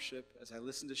watched them worship, as I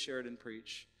listened to Sheridan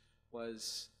preach,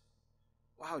 was,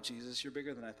 wow, Jesus, you're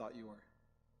bigger than I thought you were.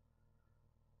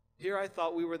 Here I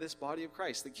thought we were this body of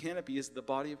Christ. The canopy is the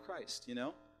body of Christ, you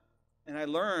know? And I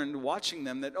learned watching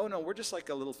them that, oh no, we're just like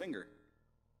a little finger.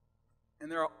 And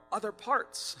there are other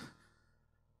parts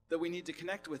that we need to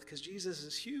connect with because Jesus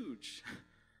is huge.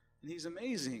 And he's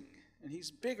amazing. And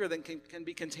he's bigger than can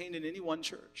be contained in any one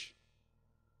church.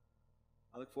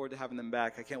 I look forward to having them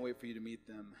back. I can't wait for you to meet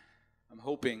them. I'm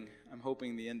hoping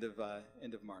the end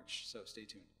of March, so stay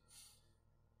tuned.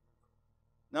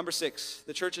 Number 6,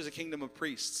 the church is a kingdom of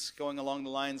priests, going along the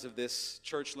lines of this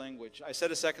church language. I said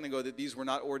a second ago that these were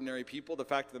not ordinary people. The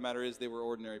fact of the matter is they were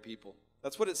ordinary people.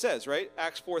 That's what it says, right?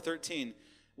 Acts 4:13.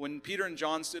 When Peter and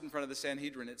John stood in front of the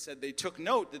Sanhedrin, it said they took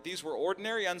note that these were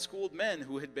ordinary, unschooled men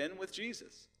who had been with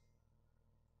Jesus.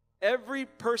 Every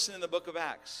person in the book of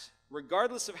Acts,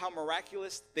 regardless of how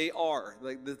miraculous they are,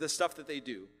 like the stuff that they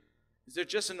do, they're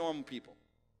just a normal people.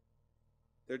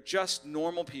 They're just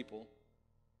normal people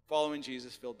following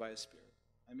Jesus, filled by his Spirit.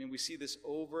 I mean, we see this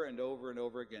over and over and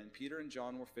over again. Peter and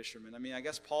John were fishermen. I mean, I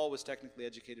guess Paul was technically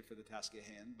educated for the task at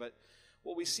hand, but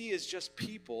what we see is just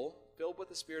people filled with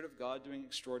the Spirit of God doing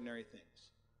extraordinary things.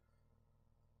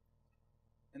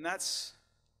 And that's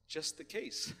just the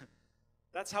case.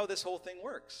 That's how this whole thing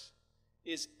works.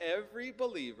 Is every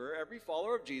believer, every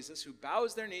follower of Jesus who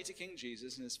bows their knee to King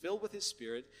Jesus and is filled with his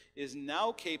Spirit is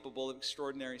now capable of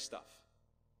extraordinary stuff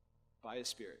by his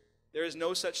Spirit. There is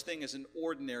no such thing as an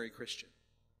ordinary Christian.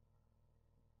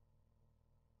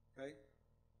 Okay?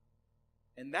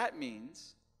 And that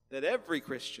means that every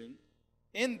Christian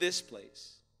in this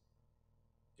place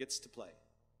gets to play.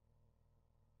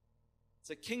 It's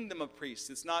a kingdom of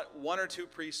priests. It's not one or two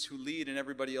priests who lead and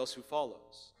everybody else who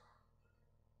follows.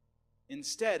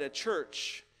 Instead, a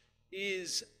church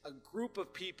is a group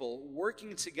of people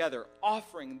working together,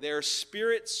 offering their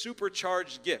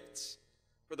Spirit-supercharged gifts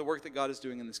for the work that God is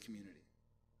doing in this community.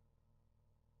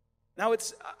 Now,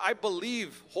 I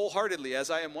believe wholeheartedly, as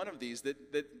I am one of these,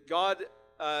 that God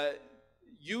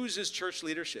uses church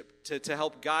leadership to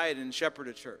help guide and shepherd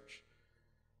a church.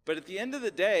 But at the end of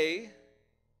the day,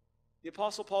 the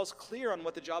Apostle Paul's clear on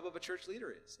what the job of a church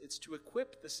leader is. It's to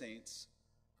equip the saints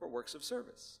for works of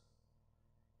service.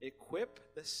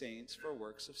 Equip the saints for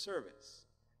works of service,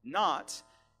 not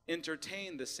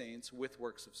entertain the saints with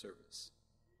works of service.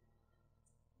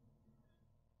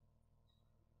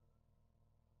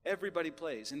 Everybody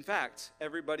plays. In fact,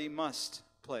 everybody must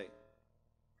play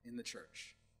in the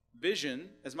church. Vision,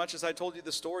 as much as I told you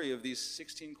the story of these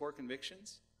 16 core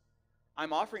convictions,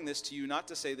 I'm offering this to you not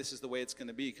to say this is the way it's going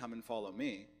to be, come and follow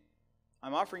me.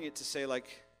 I'm offering it to say,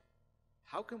 like,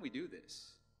 how can we do this?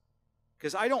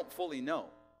 Because I don't fully know.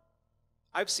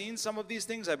 I've seen some of these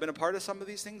things, I've been a part of some of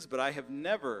these things, but I have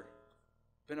never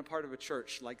been a part of a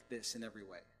church like this in every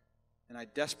way. And I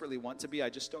desperately want to be, I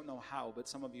just don't know how, but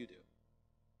some of you do.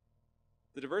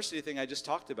 The diversity thing I just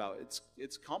talked about,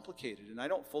 it's complicated, and I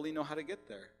don't fully know how to get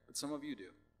there, but some of you do.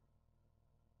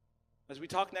 As we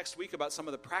talk next week about some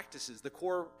of the practices, the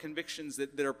core convictions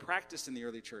that are practiced in the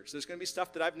early church, there's going to be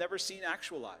stuff that I've never seen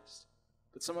actualized,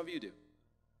 but some of you do.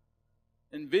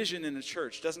 And vision in a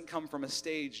church doesn't come from a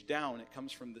stage down, it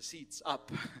comes from the seats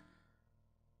up.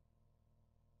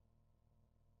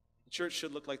 The church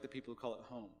should look like the people who call it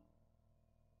home.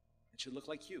 It should look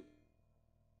like you.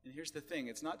 And here's the thing,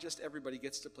 it's not just everybody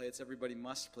gets to play, it's everybody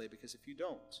must play, because if you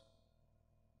don't,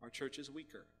 our church is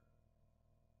weaker.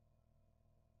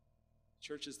 The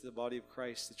church is the body of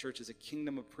Christ. The church is a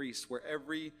kingdom of priests where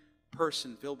every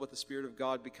person filled with the Spirit of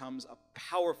God becomes a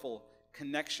powerful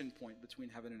connection point between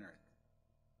heaven and earth.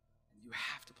 And you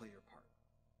have to play your part.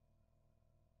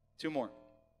 Two more.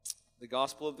 The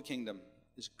gospel of the kingdom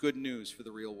is good news for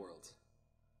the real world.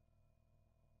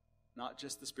 Not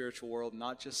just the spiritual world,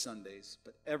 not just Sundays,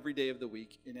 but every day of the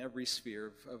week in every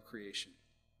sphere of creation.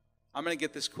 I'm going to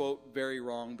get this quote very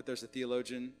wrong, but there's a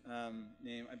theologian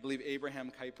named, I believe,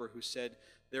 Abraham Kuyper, who said,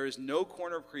 "There is no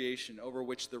corner of creation over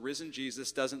which the risen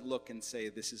Jesus doesn't look and say,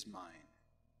 'This is mine.'"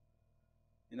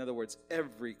 In other words,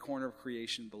 every corner of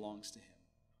creation belongs to him.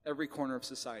 Every corner of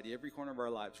society, every corner of our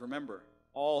lives. Remember,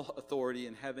 all authority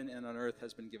in heaven and on earth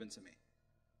has been given to me.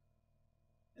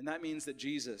 And that means that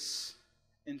Jesus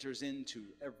enters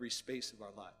into every space of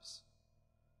our lives.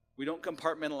 We don't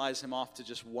compartmentalize him off to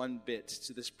just one bit,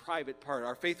 to this private part.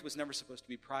 Our faith was never supposed to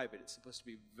be private. It's supposed to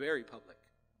be very public,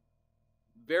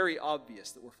 very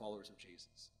obvious that we're followers of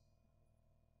Jesus.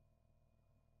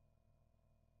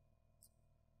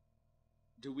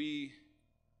 Do we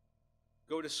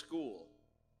go to school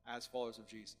as followers of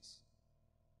Jesus?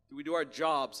 Do we do our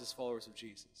jobs as followers of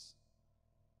Jesus?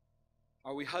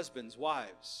 Are we husbands,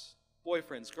 wives,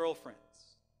 boyfriends, girlfriends,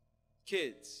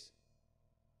 kids,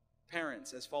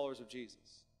 parents as followers of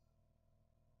Jesus?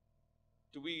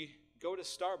 Do we go to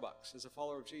Starbucks as a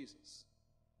follower of Jesus?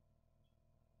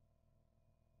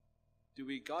 Do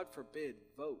we, God forbid,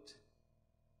 vote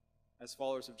as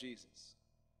followers of Jesus?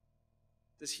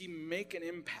 Does he make an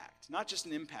impact? Not just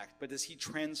an impact, but does he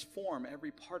transform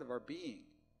every part of our being?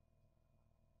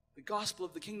 The gospel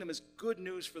of the kingdom is good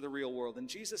news for the real world, and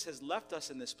Jesus has left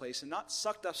us in this place and not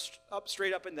sucked us up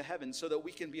straight up into heaven so that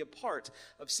we can be a part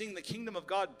of seeing the kingdom of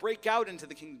God break out into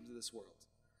the kingdoms of this world.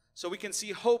 So we can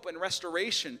see hope and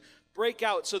restoration break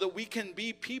out so that we can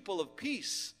be people of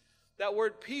peace. That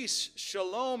word peace,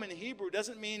 shalom in Hebrew,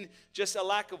 doesn't mean just a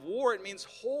lack of war, it means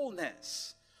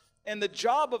wholeness. And the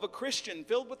job of a Christian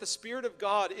filled with the Spirit of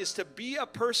God is to be a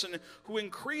person who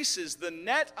increases the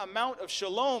net amount of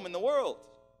shalom in the world.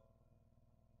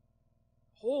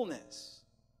 Wholeness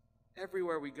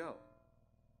everywhere we go.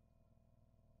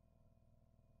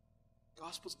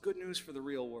 Gospel's good news for the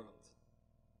real world.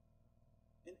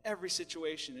 In every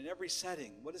situation, in every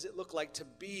setting, what does it look like to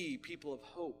be people of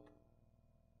hope?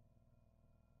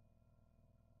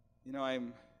 You know,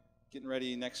 I'm getting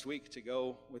ready next week to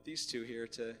go with these two here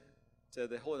to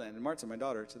the Holy Land, and Marta, my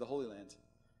daughter, to the Holy Land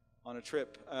on a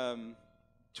trip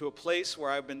to a place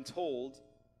where I've been told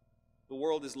the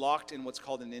world is locked in what's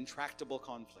called an intractable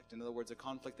conflict. In other words, a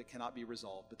conflict that cannot be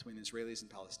resolved between Israelis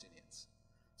and Palestinians.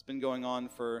 It's been going on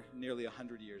for nearly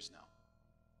 100 years now.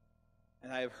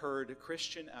 And I have heard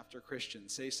Christian after Christian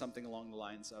say something along the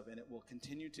lines of, and it will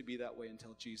continue to be that way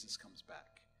until Jesus comes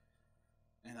back.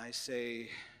 And I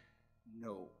say,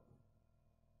 no.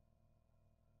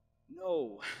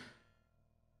 No.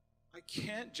 I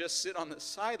can't just sit on the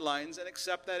sidelines and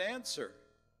accept that answer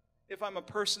if I'm a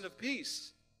person of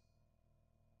peace.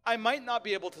 I might not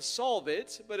be able to solve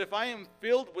it, but if I am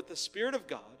filled with the Spirit of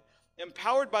God,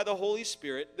 empowered by the Holy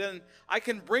Spirit, then I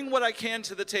can bring what I can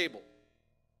to the table.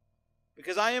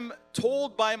 Because I am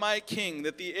told by my King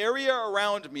that the area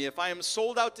around me, if I am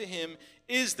sold out to him,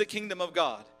 is the kingdom of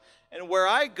God. And where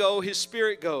I go, his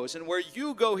Spirit goes. And where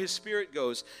you go, his Spirit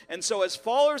goes. And so as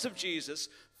followers of Jesus,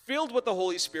 filled with the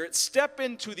Holy Spirit, step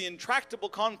into the intractable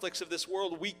conflicts of this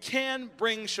world, we can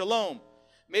bring shalom.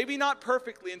 Maybe not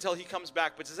perfectly until he comes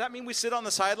back, but does that mean we sit on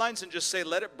the sidelines and just say,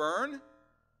 let it burn?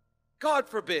 God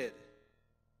forbid.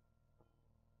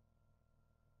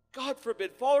 God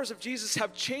forbid. Followers of Jesus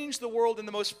have changed the world in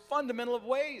the most fundamental of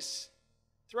ways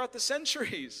throughout the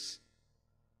centuries.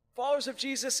 Followers of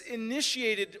Jesus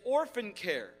initiated orphan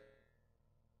care.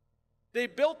 They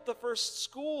built the first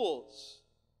schools.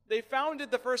 They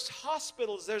founded the first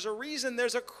hospitals. There's a reason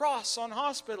there's a cross on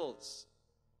hospitals.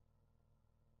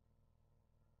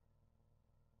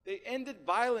 They ended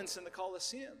violence in the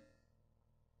Colosseum.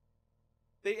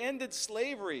 They ended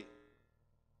slavery.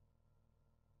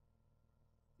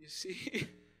 You see?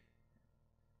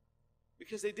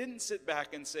 Because they didn't sit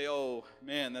back and say, oh,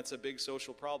 man, that's a big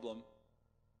social problem.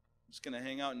 I'm just going to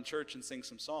hang out in church and sing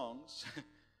some songs.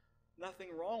 Nothing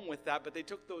wrong with that, but they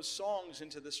took those songs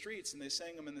into the streets and they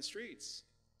sang them in the streets.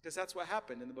 Because that's what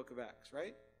happened in the book of Acts,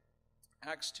 right?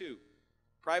 Acts 2.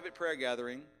 Private prayer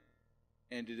gathering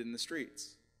ended in the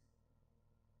streets.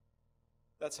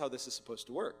 That's how this is supposed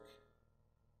to work.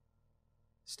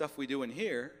 Stuff we do in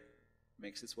here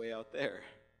makes its way out there.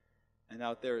 and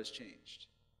out there is changed.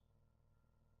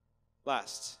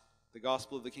 Last, the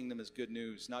gospel of the kingdom is good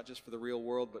news, not just for the real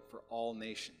world, but for all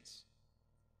nations.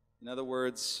 In other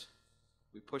words,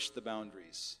 we push the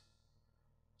boundaries.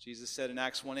 Jesus said in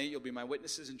Acts 1:8, "You'll be my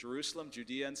witnesses in Jerusalem,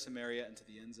 Judea, and Samaria, and to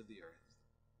the ends of the earth."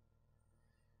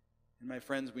 And my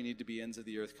friends, we need to be ends of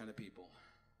the earth kind of people.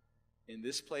 In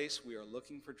this place, we are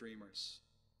looking for dreamers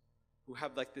who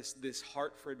have like this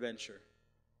heart for adventure,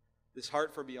 this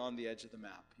heart for beyond the edge of the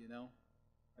map, you know?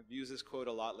 I've used this quote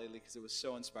a lot lately because it was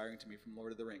so inspiring to me from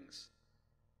Lord of the Rings.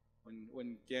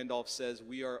 When Gandalf says,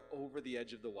 "We are over the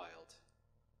edge of the wild.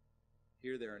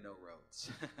 Here there are no roads."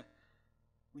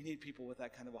 We need people with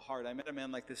that kind of a heart. I met a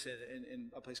man like this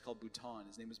in a place called Bhutan.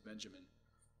 His name was Benjamin.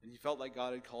 And he felt like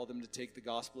God had called him to take the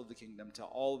gospel of the kingdom to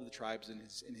all of the tribes in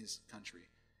his country.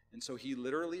 And so he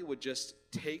literally would just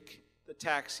take the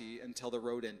taxi until the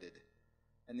road ended.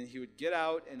 And then he would get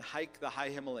out and hike the high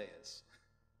Himalayas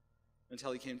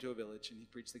until he came to a village and he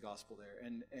preached the gospel there.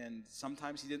 And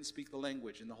sometimes he didn't speak the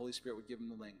language, and the Holy Spirit would give him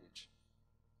the language.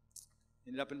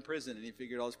 Ended up in prison, and he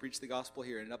figured, I'll just preach the gospel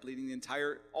here. Ended up leading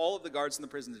all of the guards in the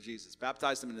prison to Jesus,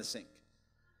 baptized them in the sink.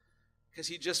 Because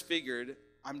he just figured,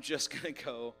 I'm just going to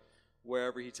go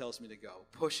wherever he tells me to go,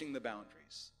 pushing the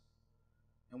boundaries.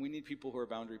 And we need people who are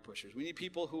boundary pushers. We need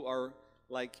people who are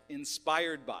like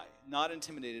inspired by, not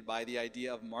intimidated by, the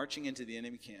idea of marching into the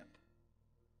enemy camp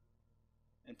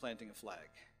and planting a flag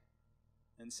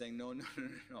and saying, no,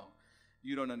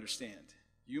 you don't understand.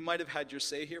 You might have had your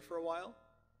say here for a while,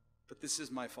 but this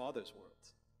is my Father's world.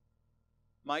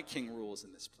 My King rules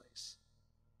in this place.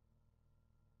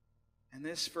 And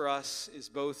this for us is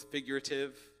both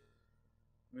figurative.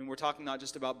 I mean, we're talking not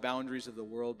just about boundaries of the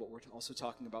world, but we're also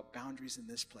talking about boundaries in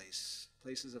this place,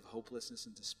 places of hopelessness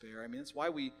and despair. I mean, that's why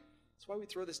we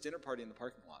throw this dinner party in the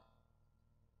parking lot.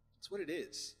 That's what it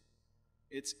is.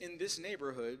 It's in this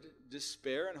neighborhood,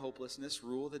 despair and hopelessness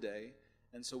rule the day,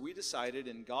 and so we decided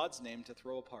in God's name to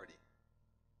throw a party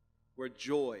where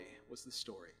joy was the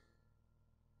story.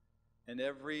 And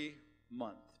every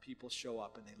month, people show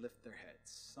up and they lift their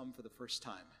heads, some for the first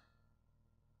time,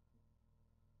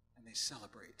 and they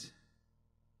celebrate.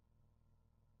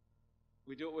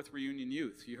 We do it with Reunion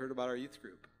Youth. You heard about our youth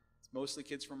group. It's mostly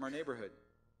kids from our neighborhood.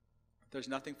 There's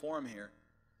nothing for them here.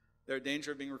 They're in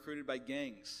danger of being recruited by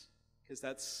gangs, because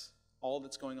that's all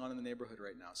that's going on in the neighborhood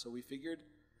right now. So we figured,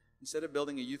 instead of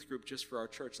building a youth group just for our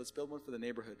church, let's build one for the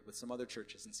neighborhood with some other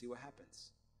churches and see what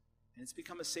happens. And it's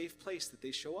become a safe place that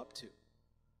they show up to.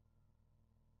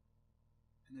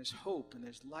 And there's hope, and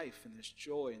there's life, and there's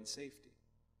joy and safety.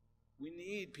 We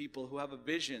need people who have a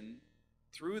vision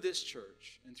through this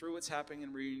church and through what's happening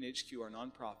in Reunion HQ, our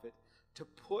nonprofit, to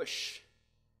push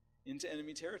into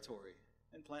enemy territory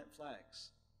and plant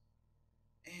flags.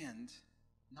 And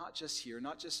not just here,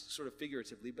 not just sort of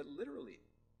figuratively, but literally.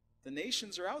 The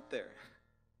nations are out there.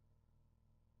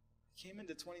 I came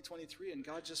into 2023 and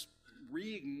God just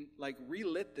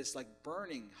relit this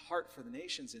burning heart for the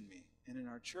nations in me and in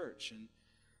our church. And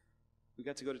we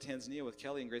got to go to Tanzania with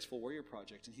Kelly and Graceful Warrior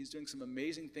Project, and he's doing some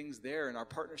amazing things there. And our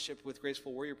partnership with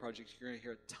Graceful Warrior Project, you're going to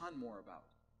hear a ton more about.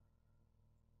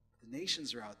 The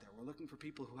nations are out there. We're looking for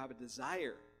people who have a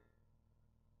desire,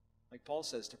 like Paul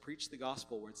says, to preach the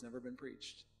gospel where it's never been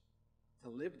preached, to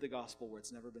live the gospel where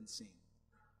it's never been seen.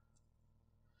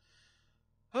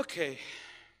 Okay.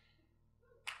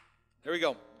 There we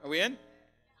go. Are we in?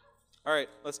 All right,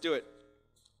 let's do it.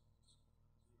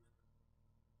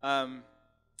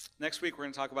 Next week, we're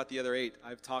going to talk about the other 8.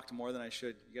 I've talked more than I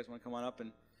should. You guys want to come on up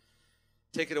and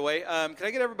take it away? Can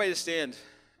I get everybody to stand?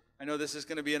 I know this is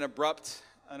going to be an abrupt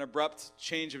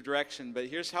change of direction, but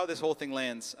here's how this whole thing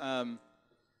lands.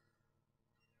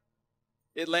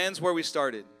 It lands where we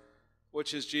started,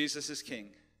 which is Jesus is King.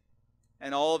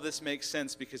 And all of this makes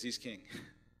sense because he's King.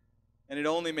 And it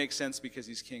only makes sense because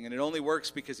he's King. And it only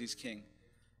works because he's King.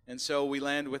 And so we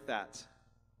land with that.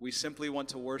 We simply want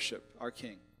to worship our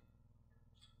King.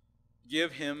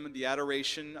 Give him the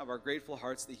adoration of our grateful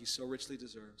hearts that he so richly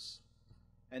deserves.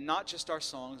 And not just our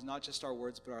songs, not just our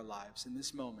words, but our lives. In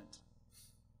this moment,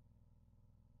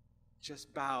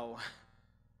 just bow.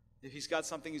 If he's got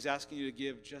something he's asking you to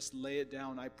give, just lay it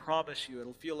down. I promise you,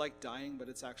 it'll feel like dying, but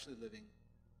it's actually living.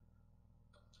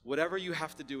 Whatever you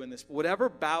have to do in this, whatever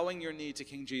bowing your knee to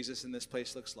King Jesus in this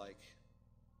place looks like,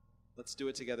 let's do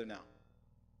it together now.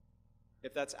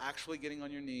 If that's actually getting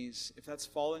on your knees, if that's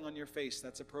falling on your face,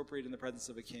 that's appropriate in the presence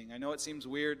of a king. I know it seems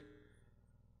weird.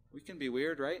 We can be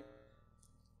weird, right?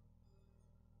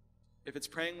 If it's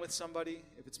praying with somebody,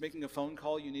 if it's making a phone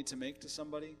call you need to make to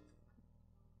somebody,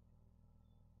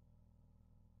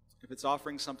 if it's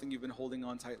offering something you've been holding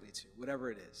on tightly to,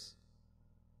 whatever it is,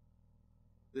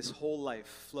 This whole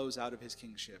life flows out of his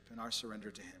kingship and our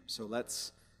surrender to him. So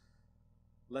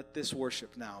let this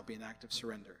worship now be an act of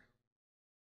surrender.